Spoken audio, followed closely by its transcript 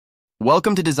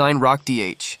Welcome to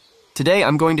Design.RockDH. Today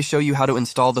I'm going to show you how to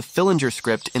install the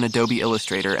fillingerscript in Adobe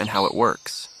Illustrator and how it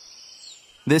works.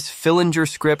 This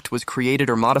fillingerscript was created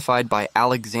or modified by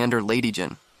Alexander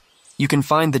Ladygin. You can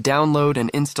find the download and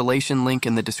installation link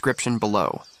in the description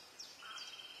below.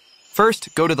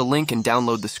 First, go to the link and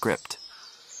download the script.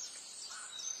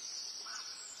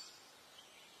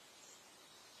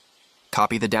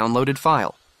 Copy the downloaded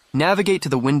file. Navigate to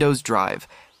the Windows drive,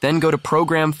 then go to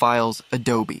Program Files,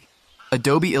 Adobe.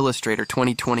 Adobe Illustrator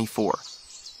 2024.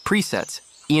 Presets,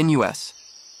 ENUS.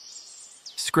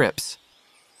 Scripts.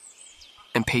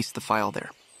 And paste the file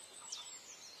there.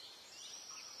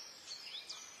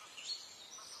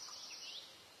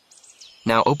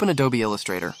 Now open Adobe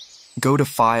Illustrator. Go to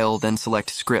File, then select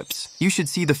Scripts. You should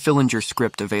see the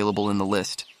fillingerscript available in the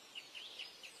list.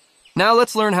 Now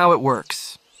let's learn how it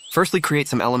works. Firstly, create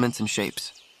some elements and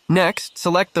shapes. Next,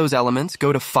 select those elements,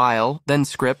 go to File, then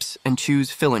Scripts, and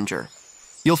choose Fillinger.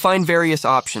 You'll find various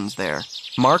options there.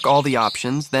 Mark all the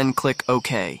options, then click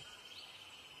OK.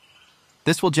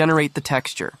 This will generate the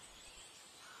texture.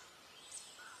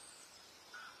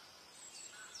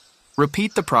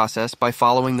 Repeat the process by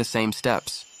following the same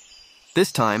steps.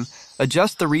 This time,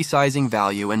 adjust the resizing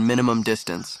value and minimum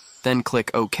distance, then click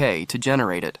OK to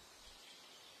generate it.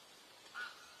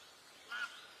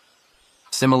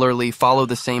 Similarly, follow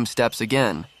the same steps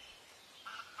again.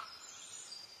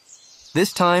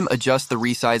 This time, adjust the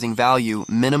resizing value,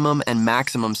 minimum and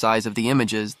maximum size of the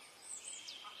images.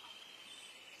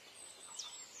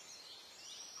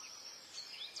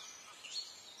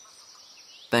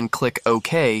 Then click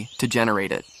OK to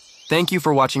generate it. Thank you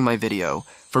for watching my video.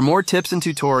 For more tips and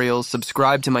tutorials,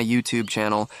 subscribe to my YouTube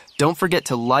channel. Don't forget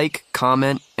to like,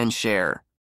 comment, and share.